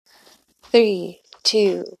Three,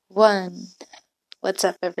 two, one. What's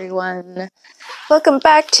up, everyone? Welcome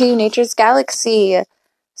back to Nature's Galaxy.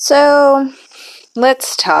 So,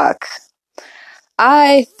 let's talk.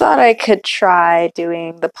 I thought I could try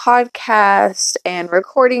doing the podcast and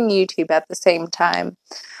recording YouTube at the same time.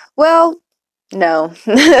 Well, no.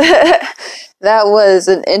 That was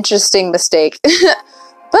an interesting mistake.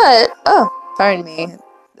 But, pardon me.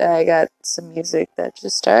 I got some music that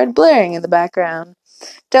just started blaring in the background.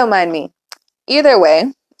 Don't mind me. Either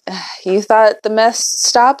way, you thought the mess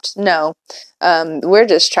stopped? No. We're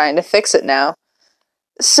just trying to fix it now.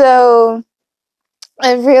 So,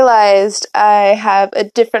 I realized I have a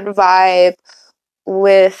different vibe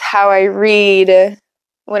with how I read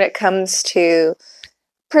when it comes to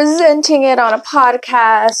presenting it on a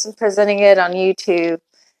podcast and presenting it on YouTube.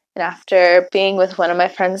 And after being with one of my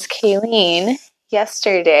friends, Kayleen,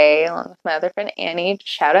 yesterday, along with my other friend, Annie,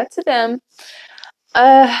 shout out to them,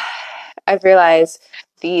 I've realized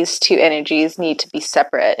these two energies need to be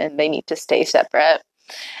separate and they need to stay separate.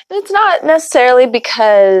 And it's not necessarily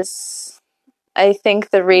because I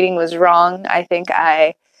think the reading was wrong. I think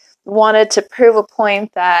I wanted to prove a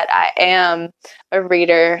point that I am a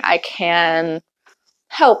reader. I can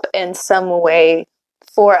help in some way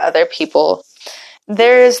for other people.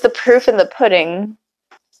 There's the proof in the pudding,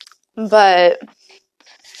 but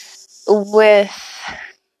with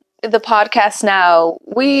the podcast now,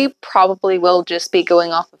 we probably will just be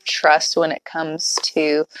going off of trust when it comes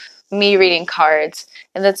to me reading cards.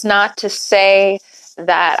 And that's not to say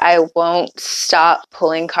that I won't stop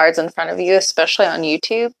pulling cards in front of you, especially on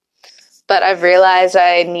YouTube. But I've realized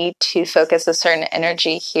I need to focus a certain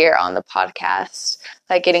energy here on the podcast,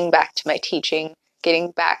 like getting back to my teaching,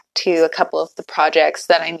 getting back to a couple of the projects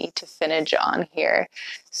that I need to finish on here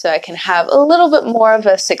so I can have a little bit more of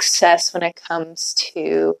a success when it comes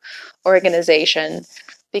to organization,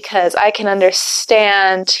 because I can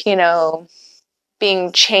understand,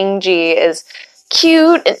 being changey is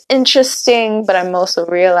cute and interesting, but I'm also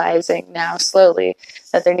realizing now slowly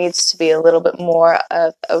that there needs to be a little bit more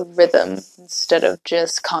of a rhythm instead of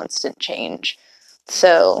just constant change.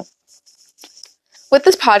 So with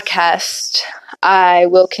this podcast, I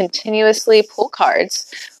will continuously pull cards.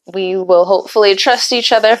 We will hopefully trust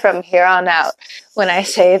each other from here on out. When I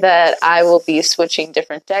say that I will be switching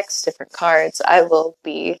different decks, different cards, I will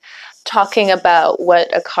be talking about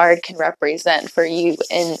what a card can represent for you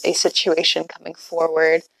in a situation coming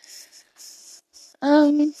forward.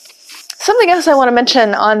 Something else I want to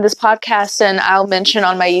mention on this podcast, and I'll mention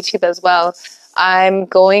on my YouTube as well, I'm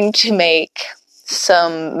going to make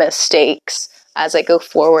some mistakes as I go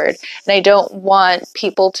forward. And I don't want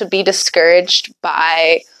people to be discouraged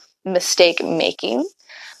by mistake making,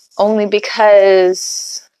 only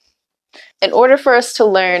because in order for us to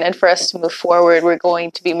learn and for us to move forward, we're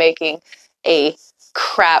going to be making a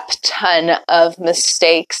crap ton of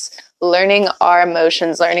mistakes, learning our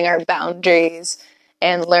emotions, learning our boundaries,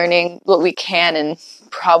 and learning what we can and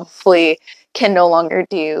probably can no longer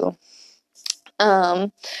do.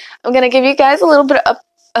 I'm going to give you guys a little bit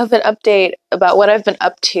of an update about what I've been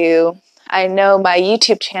up to. I know my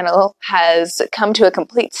YouTube channel has come to a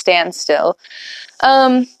complete standstill.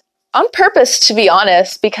 On purpose, to be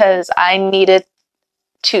honest, because I needed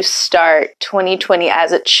to start 2020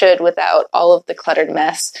 as it should without all of the cluttered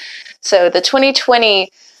mess. So the 2020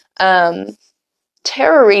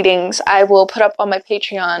 tarot readings I will put up on my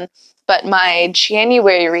Patreon, but my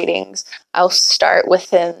January readings I'll start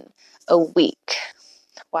within a week.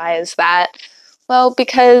 Why is that? Well,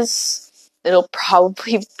 because it'll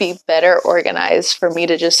probably be better organized for me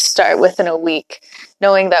to just start within a week,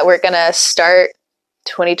 knowing that we're going to start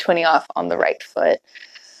 2020 off on the right foot.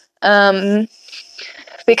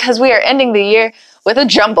 Because we are ending the year with a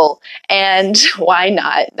jumble, and why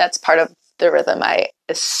not? That's part of the rhythm, I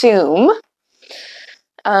assume.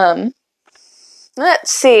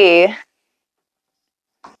 Let's see.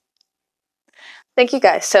 Thank you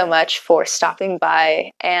guys so much for stopping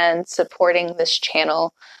by and supporting this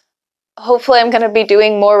channel. Hopefully I'm going to be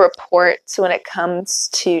doing more reports when it comes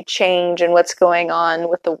to change and what's going on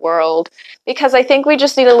with the world, because I think we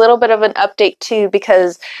just need a little bit of an update too,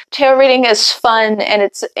 because tarot reading is fun and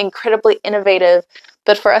it's incredibly innovative,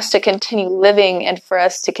 but for us to continue living and for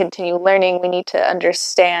us to continue learning, we need to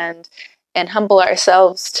understand and humble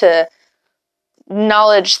ourselves to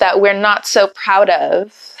knowledge that we're not so proud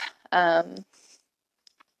of.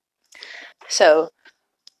 So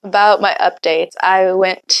about my updates, I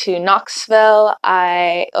went to Knoxville.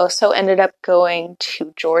 I also ended up going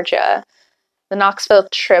to Georgia. The Knoxville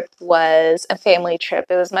trip was a family trip.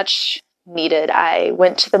 It was much needed. I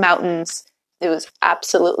went to the mountains. It was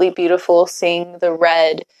absolutely beautiful seeing the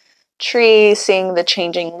red tree, seeing the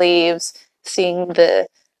changing leaves, seeing the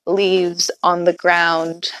leaves on the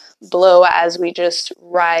ground blow as we just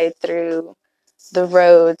ride through the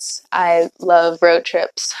roads. I love road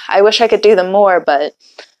trips. I wish I could do them more, but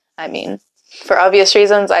I mean, for obvious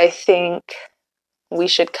reasons, I think we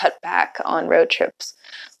should cut back on road trips.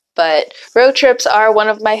 But road trips are one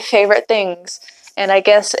of my favorite things. And I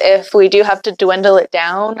guess if we do have to dwindle it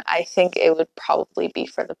down, I think it would probably be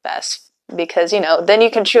for the best. Because, then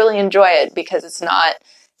you can truly enjoy it because it's not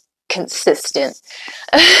consistent.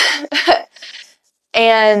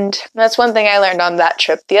 And that's one thing I learned on that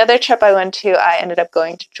trip. The other trip I went to, I ended up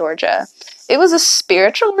going to Georgia. It was a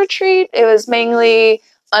spiritual retreat. It was mainly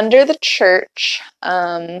under the church.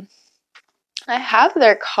 I have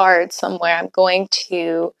their card somewhere. I'm going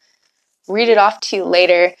to read it off to you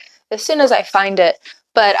later as soon as I find it.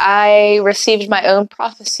 But I received my own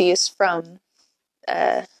prophecies from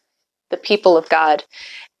the people of God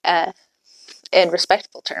in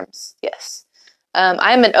respectful terms, yes.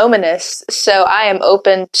 I'm an omanist, so I am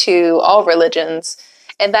open to all religions.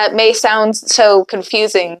 And that may sound so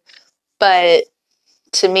confusing, but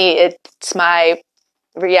to me, it's my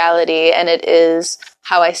reality, and it is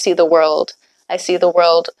how I see the world. I see the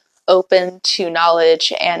world open to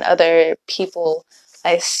knowledge and other people.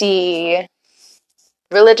 I see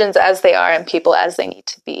religions as they are and people as they need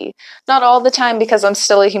to be. Not all the time, because I'm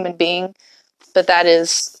still a human being, but that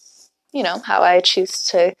is, how I choose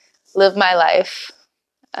to live my life,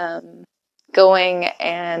 going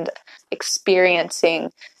and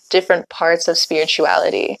experiencing different parts of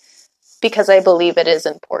spirituality because I believe it is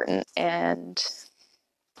important. And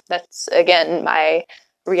that's, again, my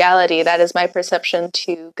reality. That is my perception,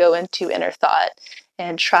 to go into inner thought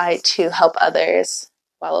and try to help others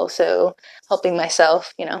while also helping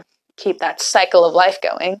myself, keep that cycle of life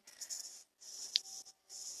going.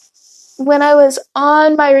 When I was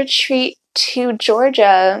on my retreat to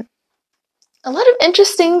Georgia, a lot of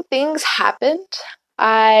interesting things happened.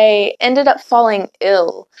 I ended up falling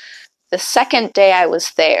ill the second day I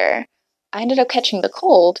was there. I ended up catching the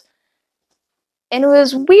cold. And it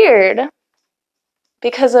was weird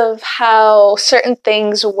because of how certain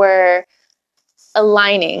things were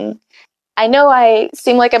aligning. I know I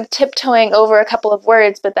seem like I'm tiptoeing over a couple of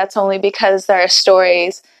words, but that's only because there are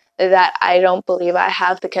stories that I don't believe I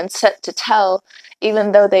have the consent to tell,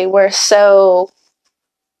 even though they were so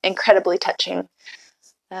incredibly touching.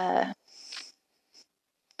 So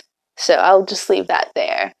I'll just leave that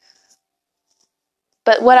there.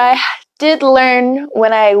 But what I did learn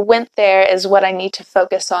when I went there is what I need to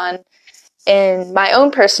focus on in my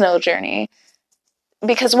own personal journey.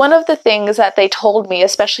 Because one of the things that they told me,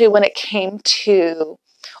 especially when it came to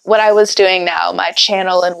what I was doing now, my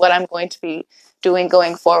channel and what I'm going to be doing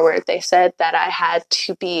going forward, they said that I had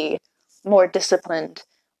to be more disciplined,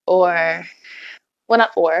 and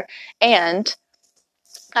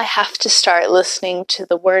I have to start listening to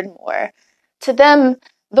the word more. To them,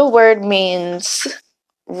 the word means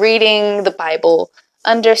reading the Bible,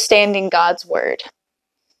 understanding God's word.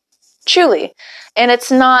 Truly. And it's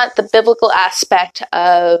not the biblical aspect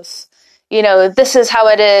of, this is how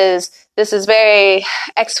it is, this is very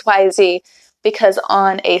XYZ, because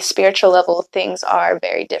on a spiritual level, things are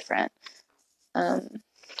very different.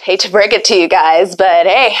 Hate to break it to you guys, but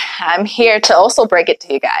hey, I'm here to also break it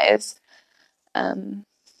to you guys.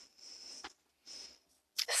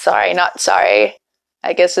 Sorry, not sorry,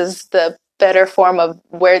 I guess is the better form of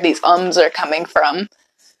where these ums are coming from.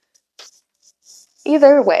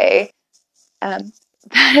 Either way,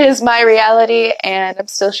 that is my reality, and I'm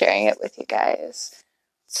still sharing it with you guys.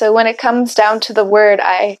 So when it comes down to the word,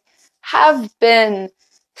 I have been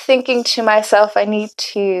thinking to myself, I need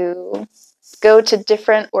to go to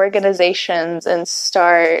different organizations and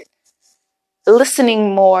start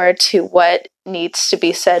listening more to what needs to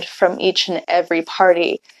be said from each and every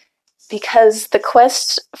party, because the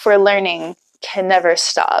quest for learning can never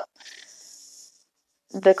stop.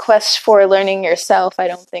 The quest for learning yourself, I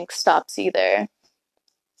don't think, stops either.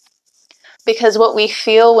 Because what we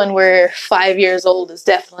feel when we're 5 years old is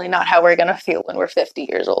definitely not how we're going to feel when we're 50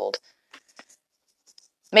 years old.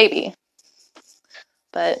 Maybe.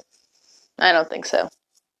 But I don't think so.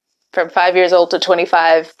 From 5 years old to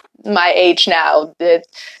 25, my age now,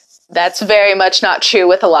 that's very much not true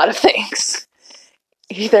with a lot of things.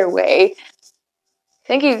 Either way,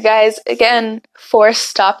 thank you guys again for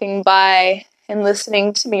stopping by and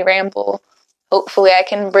listening to me ramble. Hopefully I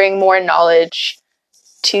can bring more knowledge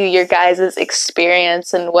to your guys'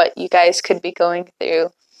 experience and what you guys could be going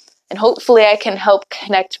through. And hopefully I can help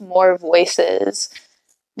connect more voices,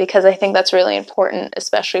 because I think that's really important,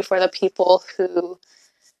 especially for the people who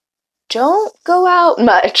don't go out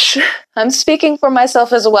much. I'm speaking for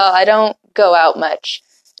myself as well. I don't go out much.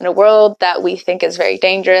 In a world that we think is very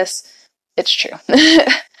dangerous, it's true.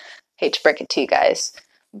 Hate to break it to you guys.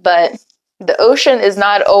 But the ocean is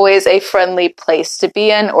not always a friendly place to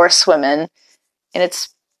be in or swim in. And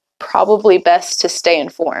it's probably best to stay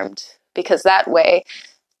informed, because that way,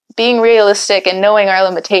 being realistic and knowing our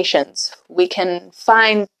limitations, we can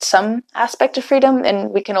find some aspect of freedom,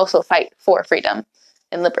 and we can also fight for freedom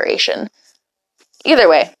and liberation. Either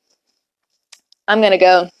way, I'm going to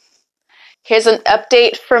go. Here's an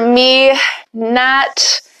update from me,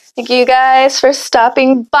 Nat. Thank you guys for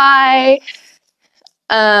stopping by.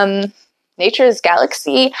 Nature's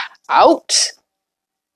Galaxy out.